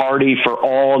a party for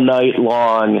all night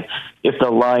long if the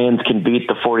Lions can beat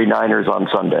the 49ers on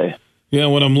Sunday. Yeah,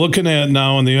 what I'm looking at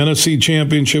now in the NFC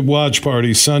Championship watch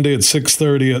party Sunday at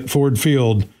 6:30 at Ford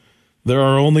Field, there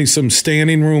are only some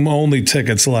standing room only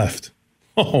tickets left.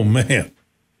 Oh, man.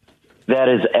 That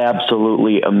is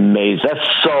absolutely amazing. That's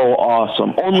so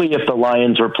awesome. Only if the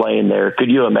Lions were playing there. Could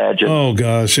you imagine? Oh,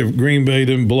 gosh. If Green Bay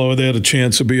didn't blow it, they had a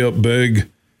chance to be up big.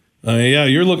 Yeah,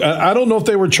 I don't know if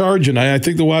they were charging. I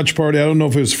think the watch party, I don't know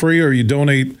if it was free or you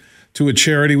donate to a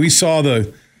charity. We saw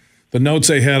the notes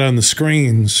they had on the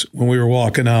screens when we were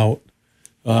walking out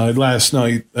last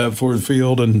night at Ford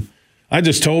Field. And I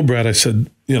just told Brett, I said,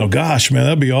 gosh, man,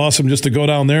 that'd be awesome just to go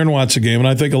down there and watch the game. And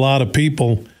I think a lot of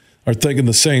people are thinking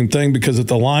the same thing because if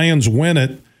the Lions win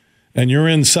it and you're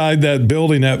inside that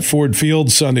building at Ford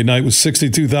Field Sunday night with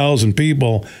 62,000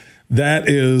 people, that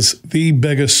is the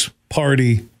biggest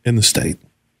party in the state.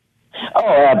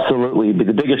 Oh, absolutely. It'd be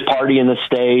the biggest party in the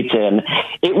state, and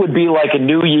it would be like a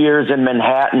New Year's in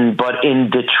Manhattan, but in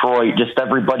Detroit, just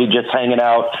everybody just hanging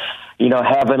out,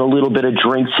 having a little bit of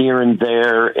drinks here and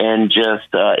there and just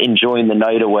enjoying the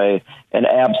night away. An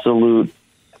absolute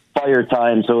fire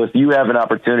time. So if you have an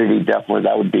opportunity, definitely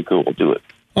that would be cool. Do it.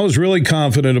 I was really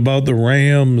confident about the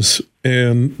Rams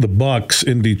and the Bucks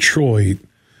in Detroit.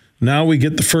 Now we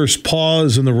get the first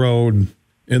pause in the road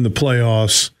in the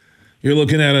playoffs. You're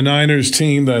looking at a Niners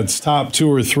team that's top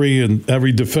 2 or 3 in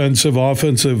every defensive,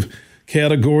 offensive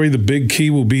category. The big key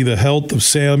will be the health of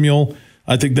Samuel.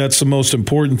 I think that's the most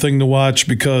important thing to watch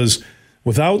because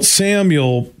without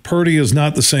Samuel, Purdy is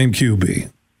not the same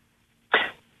QB.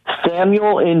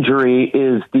 Samuel injury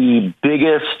is the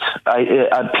biggest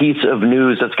piece of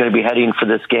news that's going to be heading for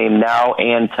this game now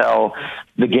and till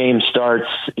the game starts.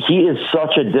 He is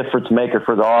such a difference maker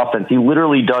for the offense. He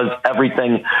literally does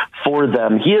everything for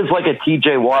them. He is like a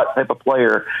TJ Watt type of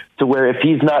player to where if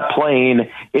he's not playing,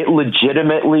 it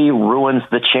legitimately ruins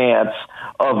the chance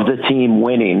of the team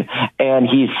winning. And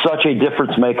he's such a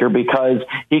difference maker because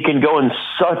he can go in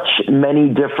such many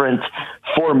different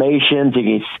formations. He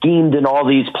gets schemed in all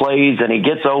these plays and he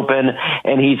gets open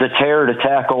and he's a terror to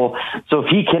tackle. So if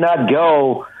he cannot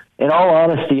go, in all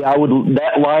honesty,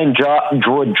 that line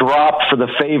would drop for the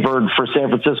favored for San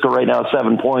Francisco right now,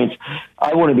 7 points.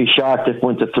 I wouldn't be shocked if it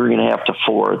went to 3.5 to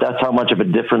 4. That's how much of a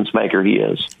difference maker he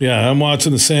is. Yeah, I'm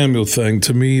watching the Samuel thing.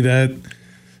 To me, that,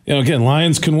 again,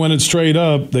 Lions can win it straight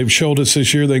up. They've showed us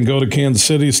this year they can go to Kansas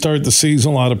City, start the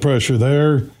season, a lot of pressure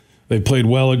there. They played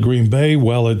well at Green Bay,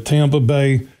 well at Tampa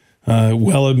Bay,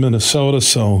 well at Minnesota,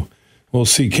 so we'll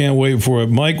see. Can't wait for it.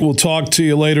 Mike, we'll talk to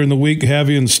you later in the week. Have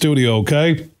you in studio,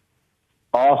 okay?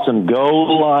 Awesome. Go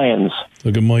Lions.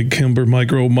 Look at Mike Kimber,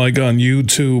 Micro Mike on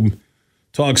YouTube,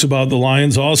 talks about the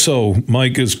Lions. Also,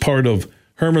 Mike is part of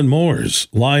Herman Moore's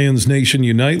Lions Nation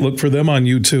Unite. Look for them on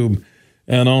YouTube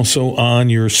and also on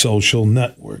your social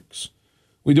networks.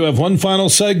 We do have one final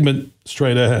segment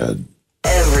straight ahead.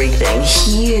 Everything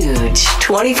huge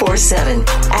 24/7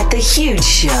 at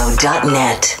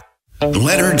thehugeshow.net.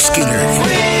 Leonard Skinner.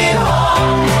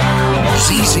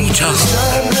 ZZ Top.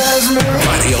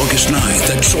 Friday, August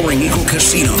 9th at Soaring Eagle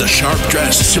Casino, the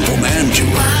sharp-dressed Simple Man Tour.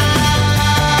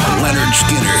 Leonard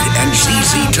Skinner and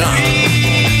ZZ Top.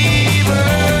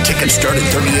 Tickets start at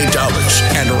 $38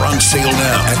 and are on sale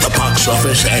now at the box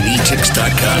office and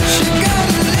etix.com.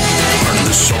 Part of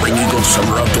the Soaring Eagle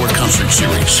Summer Outdoor Concert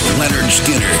Series, Leonard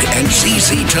Skinner and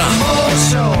ZZ Top.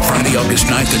 Friday, August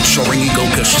 9th at Soaring Eagle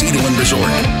Casino and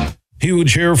Resort.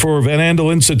 Huge here for Van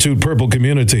Andel Institute Purple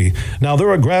Community. Now,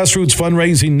 they're a grassroots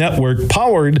fundraising network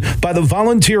powered by the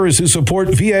volunteers who support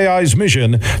VAI's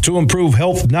mission to improve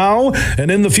health now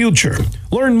and in the future.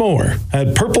 Learn more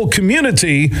at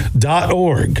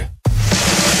purplecommunity.org.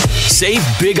 Save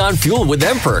big on fuel with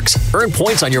M-Perks. Earn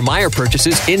points on your Meijer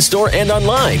purchases in-store and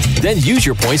online. Then use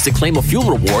your points to claim a fuel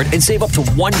reward and save up to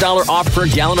 $1 off per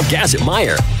gallon of gas at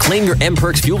Meijer. Claim your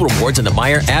M-Perks fuel rewards in the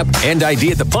Meijer app and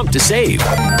ID at the pump to save.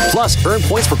 Plus, earn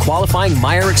points for qualifying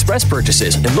Meijer Express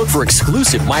purchases and look for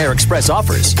exclusive Meijer Express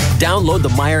offers. Download the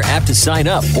Meijer app to sign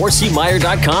up or see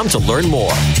Meijer.com to learn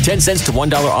more. 10 cents to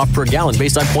 $1 off per gallon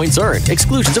based on points earned.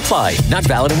 Exclusions apply. Not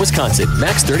valid in Wisconsin.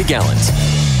 Max 30 gallons.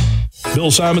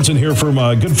 Bill Simonson here from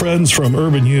my good friends from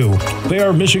Urban U. They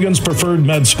are Michigan's preferred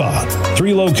med spa.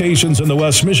 3 locations in the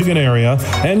West Michigan area,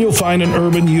 and you'll find an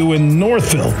Urban U in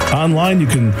Northville. Online, you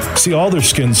can see all their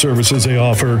skin services they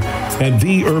offer at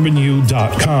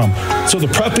theurbanu.com. So the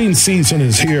prepping season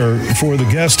is here for the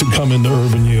guests to come into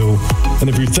Urban U. And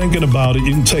if you're thinking about it,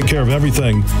 you can take care of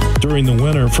everything during the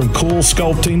winter, from cool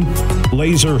sculpting,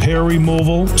 laser hair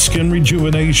removal, skin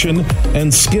rejuvenation,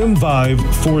 and Skin Vive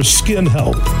for skin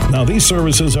health. Now, these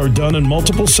services are done in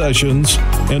multiple sessions,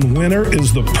 and winter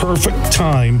is the perfect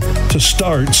time to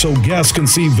start so guests can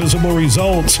see visible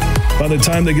results by the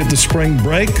time they get to spring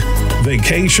break,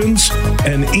 vacations,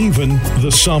 and even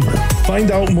the summer. Find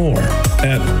out more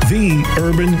at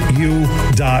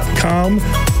theurbanu.com.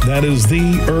 That is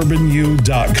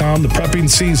theurbanu.com. The prepping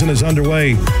season is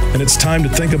underway, and it's time to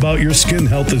think about your skin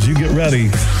health as you get ready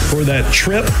for that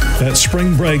trip, that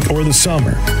spring break, or the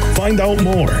summer. Find out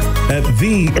more at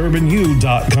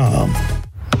theurbanu.com.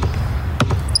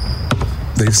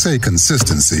 They say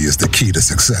consistency is the key to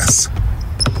success.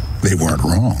 They weren't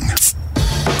wrong.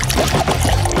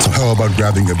 So how about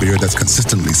grabbing a beer that's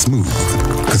consistently smooth,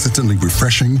 consistently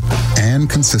refreshing, and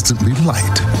consistently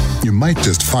light? You might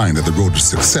just find that the road to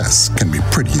success can be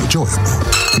pretty enjoyable.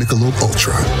 Michelob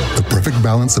Ultra, the perfect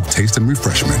balance of taste and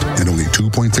refreshment, and only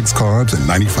 2.6 carbs and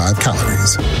 95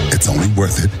 calories. It's only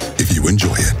worth it if you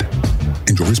enjoy it.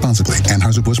 Enjoy responsibly.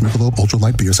 Anheuser-Busch Michelob Ultra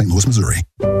Light Beer, St. Louis, Missouri.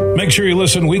 Make sure you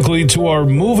listen weekly to our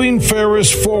Moving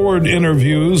Ferris Forward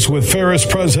interviews with Ferris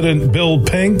President Bill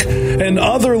Pink and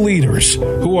other leaders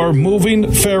who are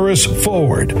moving Ferris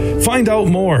forward. Find out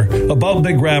more about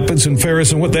Big Rapids and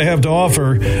Ferris and what they have to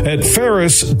offer at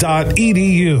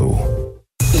ferris.edu.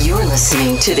 You're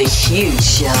listening to The Huge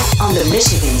Show on the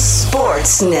Michigan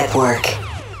Sports Network.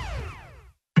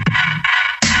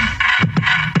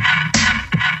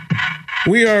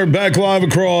 We are back live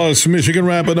across Michigan,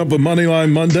 wrapping up a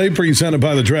Moneyline Monday presented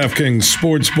by the DraftKings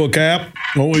Sportsbook app.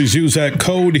 Always use that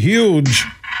code HUGE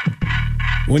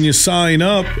when you sign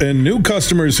up, and new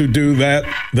customers who do that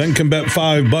then can bet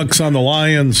 $5 on the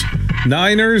Lions,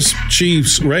 Niners,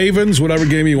 Chiefs, Ravens, whatever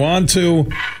game you want to,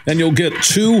 and you'll get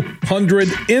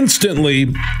 $200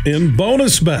 instantly in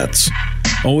bonus bets.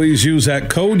 Always use that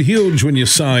code HUGE when you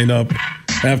sign up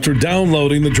after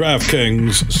downloading the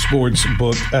DraftKings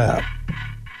Sportsbook app.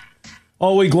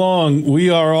 All week long, we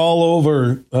are all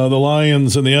over the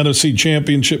Lions in the NFC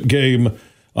Championship game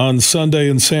on Sunday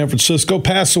in San Francisco.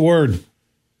 Pass the word.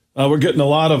 We're getting a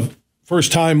lot of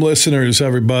first-time listeners,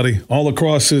 everybody, all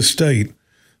across this state.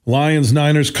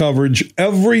 Lions-Niners coverage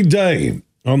every day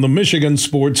on the Michigan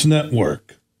Sports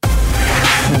Network.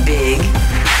 Big,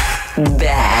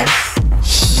 bad,